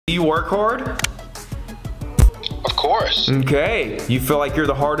You work hard? Of course. Okay. You feel like you're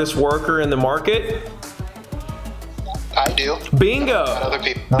the hardest worker in the market? I do. Bingo. Not other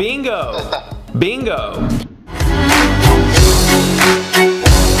people. Bingo. Bingo.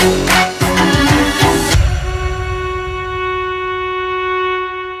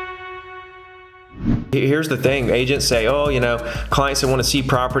 Here's the thing, agents say, oh, you know, clients that want to see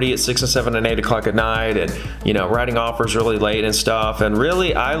property at 6 and 7 and 8 o'clock at night and, you know, writing offers really late and stuff. And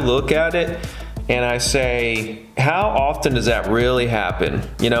really, I look at it and I say, how often does that really happen?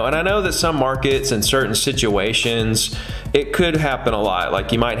 You know, and I know that some markets and certain situations, it could happen a lot.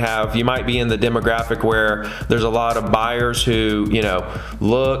 Like you might be in the demographic where there's a lot of buyers who, you know,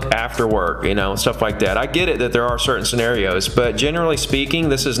 look after work, you know, stuff like that. I get it that there are certain scenarios, but generally speaking,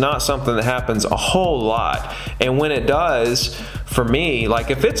 this is not something that happens a whole lot. And when it does, for me, like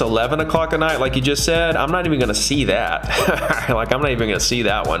if it's 11 o'clock at night, like you just said, I'm not even gonna see that. Like I'm not even gonna see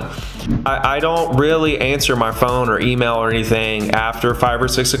that one. I don't really answer my phone or email or anything after 5 or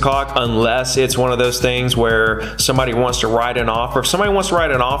 6 o'clock unless it's one of those things where somebody wants to write an offer. If somebody wants to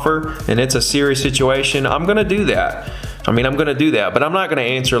write an offer and it's a serious situation, I'm gonna do that. I mean, I'm gonna do that, but I'm not gonna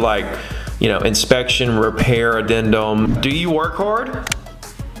answer like, you know, inspection, repair, addendum. Do you work hard?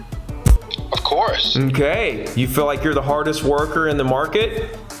 Of course. Okay. You feel like you're the hardest worker in the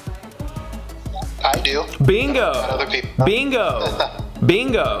market? I do. Bingo. Not other people. Bingo.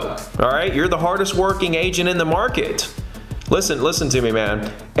 Bingo. All right. You're the hardest working agent in the market. Listen to me,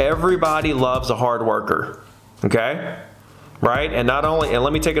 man. Everybody loves a hard worker. Okay? Right? And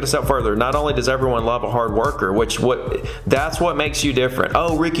let me take it a step further. Not only does everyone love a hard worker, that's what makes you different.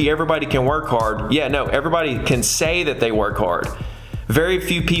 Oh, Ricky, everybody can work hard. Yeah, no, everybody can say that they work hard. Very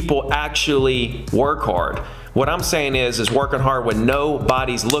few people actually work hard. What I'm saying is working hard when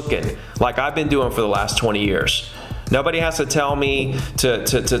nobody's looking, like I've been doing for the last 20 years. Nobody has to tell me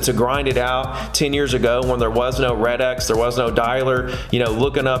to grind it out. 10 years ago when there was no Red-X, there was no dialer, you know,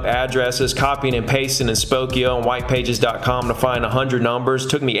 looking up addresses, copying and pasting in Spokeo and whitepages.com to find 100 numbers. It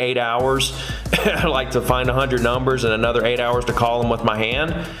took me 8 hours like to find 100 numbers and another 8 hours to call them with my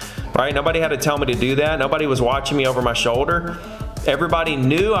hand. Right? Nobody had to tell me to do that. Nobody was watching me over my shoulder. Everybody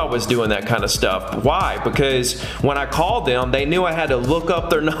knew I was doing that kind of stuff. Why? Because when I called them, they knew I had to look up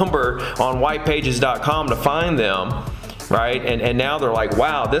their number on whitepages.com to find them, right? And now they're like,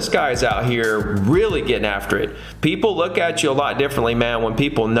 wow, this guy's out here really getting after it. People look at you a lot differently, man, when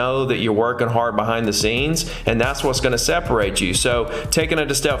people know that you're working hard behind the scenes, and that's what's going to separate you. So taking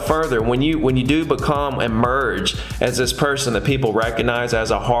it a step further, when you do become and merge as this person that people recognize as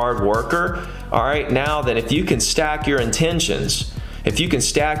a hard worker, all right, now then if you can stack your intentions,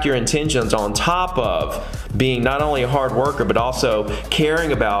 on top of being not only a hard worker, but also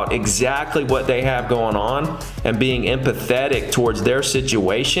caring about exactly what they have going on and being empathetic towards their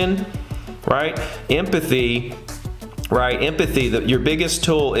situation, right? Empathy, your biggest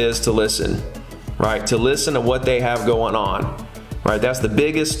tool is to listen, right? To listen to what they have going on, right? That's the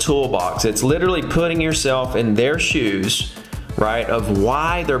biggest toolbox. It's literally putting yourself in their shoes, right, of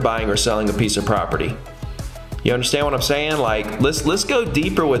why they're buying or selling a piece of property. You understand what I'm saying? Like, let's go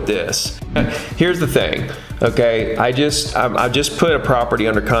deeper with this. Here's the thing, okay? I just put a property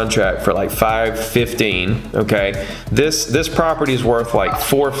under contract for like $515, okay? This property is worth like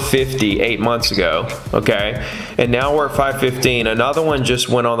 $450 8 months ago, okay? And now we're at $515. Another one just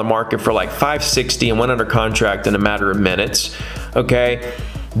went on the market for like $560 and went under contract in a matter of minutes, okay?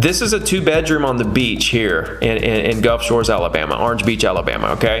 This is a 2-bedroom on the beach here in Gulf Shores, Alabama, Orange Beach, Alabama,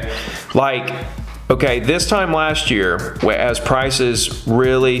 okay? Like, okay, this time last year, as prices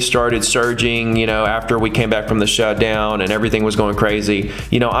really started surging, you know, after we came back from the shutdown and everything was going crazy,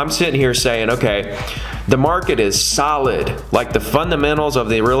 you know, I'm sitting here saying, okay, the market is solid. Like the fundamentals of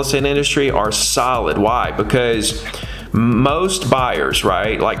the real estate industry are solid. Why? Because most buyers,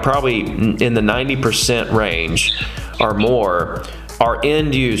 right, like probably in the 90% range or more, are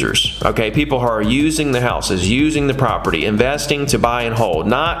end users, okay? People who are using the houses, using the property, investing to buy and hold,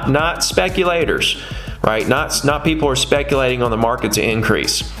 not speculators, right? Not people who are speculating on the market to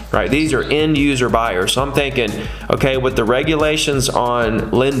increase, right? These are end user buyers. So I'm thinking, okay, with the regulations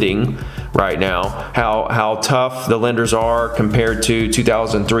on lending right now, how tough the lenders are compared to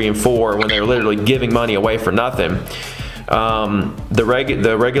 2003 and 4 when they're literally giving money away for nothing.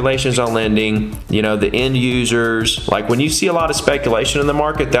 The regulations on lending, you know, the end users, like when you see a lot of speculation in the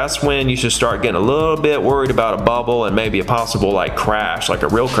market, that's when you should start getting a little bit worried about a bubble and maybe a possible like crash, like a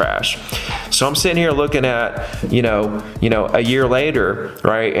real crash. So I'm sitting here looking at, you know, a year later,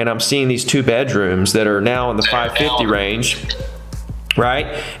 right, and I'm seeing these 2 bedrooms that are now in the 550 range. right?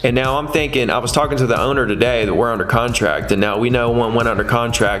 And now I'm thinking, I was talking to the owner today that we're under contract, and now we know one went under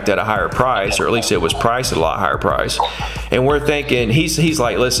contract at a higher price, or at least it was priced at a lot higher price. And we're thinking, he's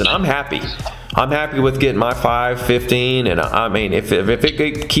like, listen, I'm happy. I'm happy with getting my 515, and I mean, if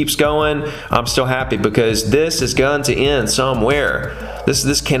it keeps going, I'm still happy, because this is going to end somewhere.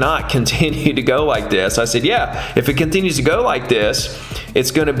 This cannot continue to go like this. I said, yeah, if it continues to go like this,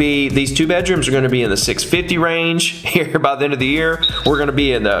 it's going to be, these 2 bedrooms are going to be in the 650 range here by the end of the year. We're going to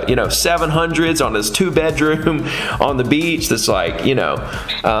be in the 700s on this 2 bedroom on the beach. That's like,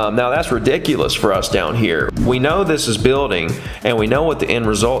 now that's ridiculous for us down here. We know this is building, and we know what the end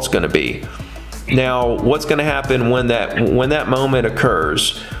result's going to be. Now, what's going to happen when that moment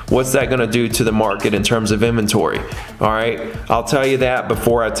occurs? What's that going to do to the market in terms of inventory? All right, I'll tell you that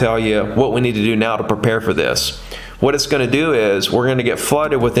before I tell you what we need to do now to prepare for this. What it's going to do is we're going to get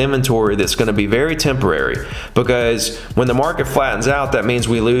flooded with inventory that's going to be very temporary, because when the market flattens out, that means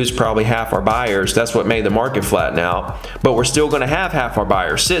we lose probably half our buyers. That's what made the market flatten out. But we're still going to have half our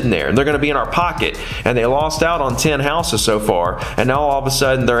buyers sitting there, and they're going to be in our pocket, and they lost out on 10 houses so far, and now all of a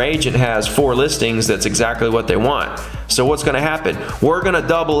sudden their agent has 4 listings that's exactly what they want. So what's going to happen? We're going to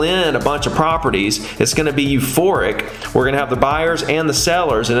double in a bunch of properties. It's going to be euphoric. We're going to have the buyers and the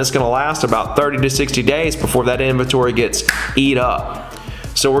sellers, and it's going to last about 30 to 60 days before that inventory gets eat up.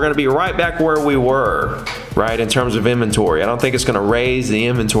 So we're going to be right back where we were, right, in terms of inventory. I don't think it's going to raise the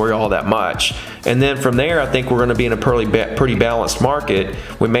inventory all that much. And then from there, I think we're going to be in a pretty balanced market.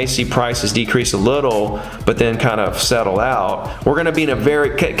 We may see prices decrease a little, but then kind of settle out. We're going to be in a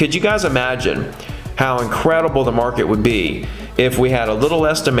very, could you guys imagine how incredible the market would be if we had a little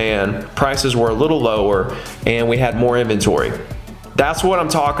less demand, prices were a little lower, and we had more inventory? That's what I'm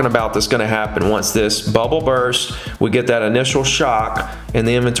talking about that's going to happen once this bubble bursts. We get that initial shock in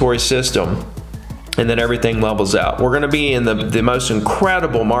the inventory system, and then everything levels out. We're going to be in the most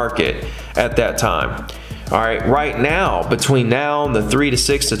incredible market at that time. All right, right now, between now and the 3 to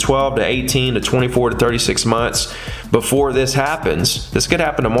 6 to 12 to 18 to 24 to 36 months before this happens, this could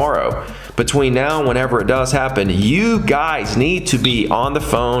happen tomorrow. Between now and whenever it does happen, you guys need to be on the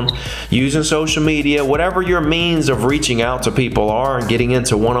phone, using social media, whatever your means of reaching out to people are and getting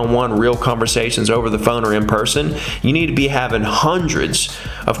into one-on-one real conversations over the phone or in person. You need to be having hundreds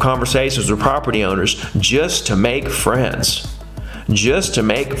of conversations with property owners just to make friends. Just to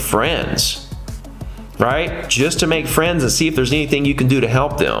make friends. Right? Just to make friends and see if there's anything you can do to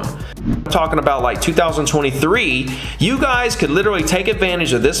help them. I'm talking about like 2023, you guys could literally take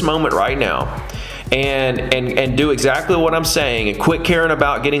advantage of this moment right now and do exactly what I'm saying, and quit caring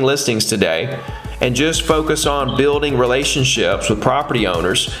about getting listings today and just focus on building relationships with property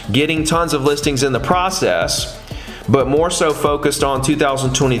owners, getting tons of listings in the process, but more so focused on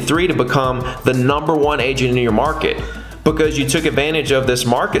 2023 to become the #1 agent in your market, because you took advantage of this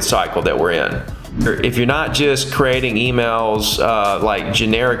market cycle that we're in. If you're not just creating emails like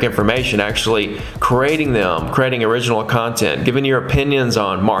generic information, actually creating them, creating original content, giving your opinions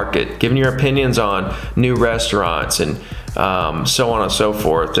on market, giving your opinions on new restaurants, and so on and so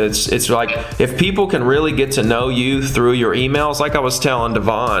forth. It's like, if people can really get to know you through your emails, like I was telling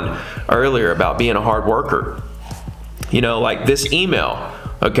Devon earlier about being a hard worker. Like this email.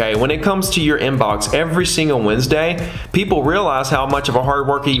 Okay, when it comes to your inbox every single Wednesday, people realize how much of a hard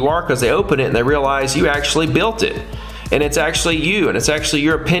worker you are because they open it and they realize you actually built it. And it's actually you, and it's actually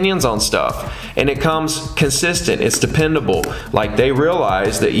your opinions on stuff. And it comes consistent, it's dependable. Like, they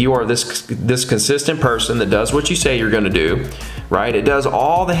realize that you are this consistent person that does what you say you're gonna do, right? It does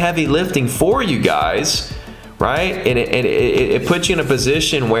all the heavy lifting for you guys, right? And it puts you in a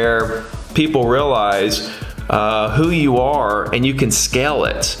position where people realize who you are, and you can scale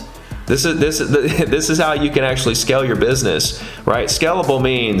it. This is how you can actually scale your business, right? Scalable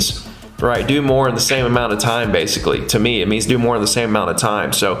means, right, do more in the same amount of time. Basically, to me, it means do more in the same amount of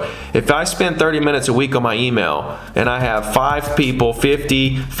time. So if I spend 30 minutes a week on my email and I have 5 people,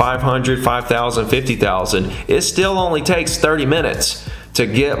 50, 500, 5,000, 50,000, it still only takes 30 minutes to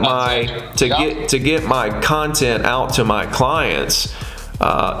get my content out to my clients.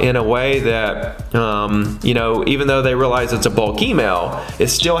 In a way that, even though they realize it's a bulk email, it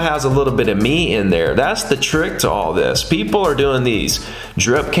still has a little bit of me in there. That's the trick to all this. People are doing these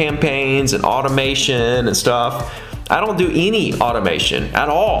drip campaigns and automation and stuff. I don't do any automation at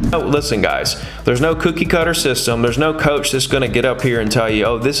all. No, listen guys, there's no cookie cutter system. There's no coach that's gonna get up here and tell you,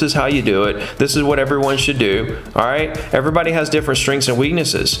 oh, this is how you do it. This is what everyone should do, all right? Everybody has different strengths and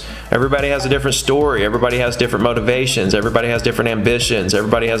weaknesses. Everybody has a different story. Everybody has different motivations. Everybody has different ambitions.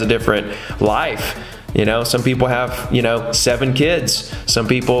 Everybody has a different life. Some people have, 7 kids. Some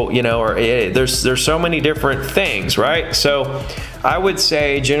people, there's so many different things, right? So I would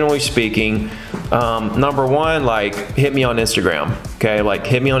say, generally speaking, number one, like hit me on Instagram. Okay, like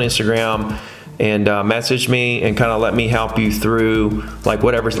hit me on Instagram and message me and kind of let me help you through like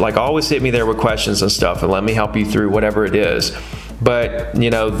whatever. Like always hit me there with questions and stuff and let me help you through whatever it is. But you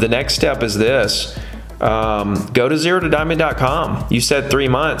know, the next step is this. Go to ZeroToDiamond.com. You said 3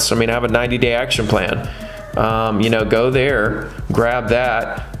 months. I mean, I have a 90-day action plan. You know, go there, grab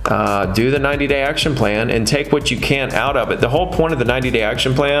that, do the 90-day action plan, and take what you can out of it. The whole point of the 90-day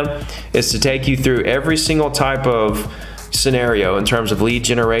action plan is to take you through every single type of scenario in terms of lead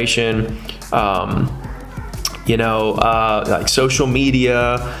generation, you know, like social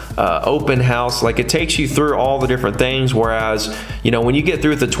media, open house. Like it takes you through all the different things. Whereas, you know, when you get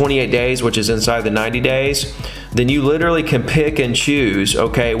through the 28 days, which is inside the 90 days, then you literally can pick and choose,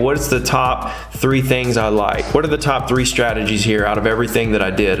 okay, what's the top 3 things I like? What are the top 3 strategies here out of everything that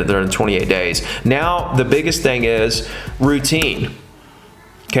I did during 28 days? Now, the biggest thing is routine.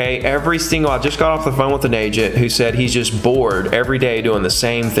 Okay, I just got off the phone with an agent who said he's just bored every day doing the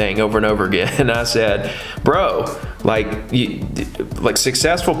same thing over and over again. And I said, bro, like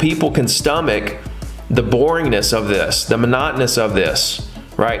successful people can stomach the boringness of this, the monotonous of this,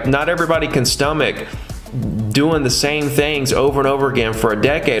 right? Not everybody can stomach doing the same things over and over again for a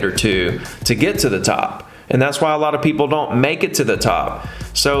decade or 2 to get to the top. And that's why a lot of people don't make it to the top.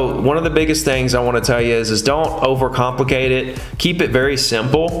 So one of the biggest things I want to tell you is don't overcomplicate it. Keep it very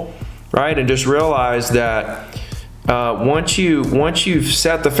simple, right? And just realize that once you've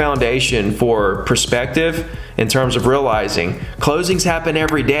set the foundation for perspective in terms of realizing closings happen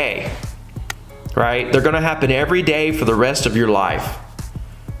every day, right? They're going to happen every day for the rest of your life,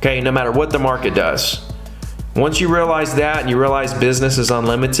 okay? No matter what the market does. Once you realize that and you realize business is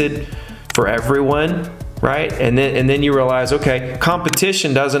unlimited for everyone, right? And then you realize, okay,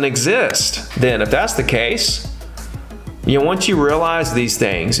 competition doesn't exist. Then if that's the case, you know, once you realize these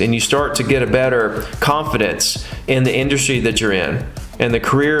things and you start to get a better confidence in the industry that you're in and the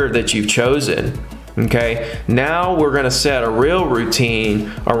career that you've chosen, okay, now we're going to set a real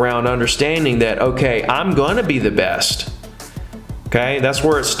routine around understanding that, okay, I'm going to be the best. Okay, that's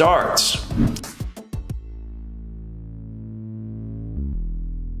where it starts.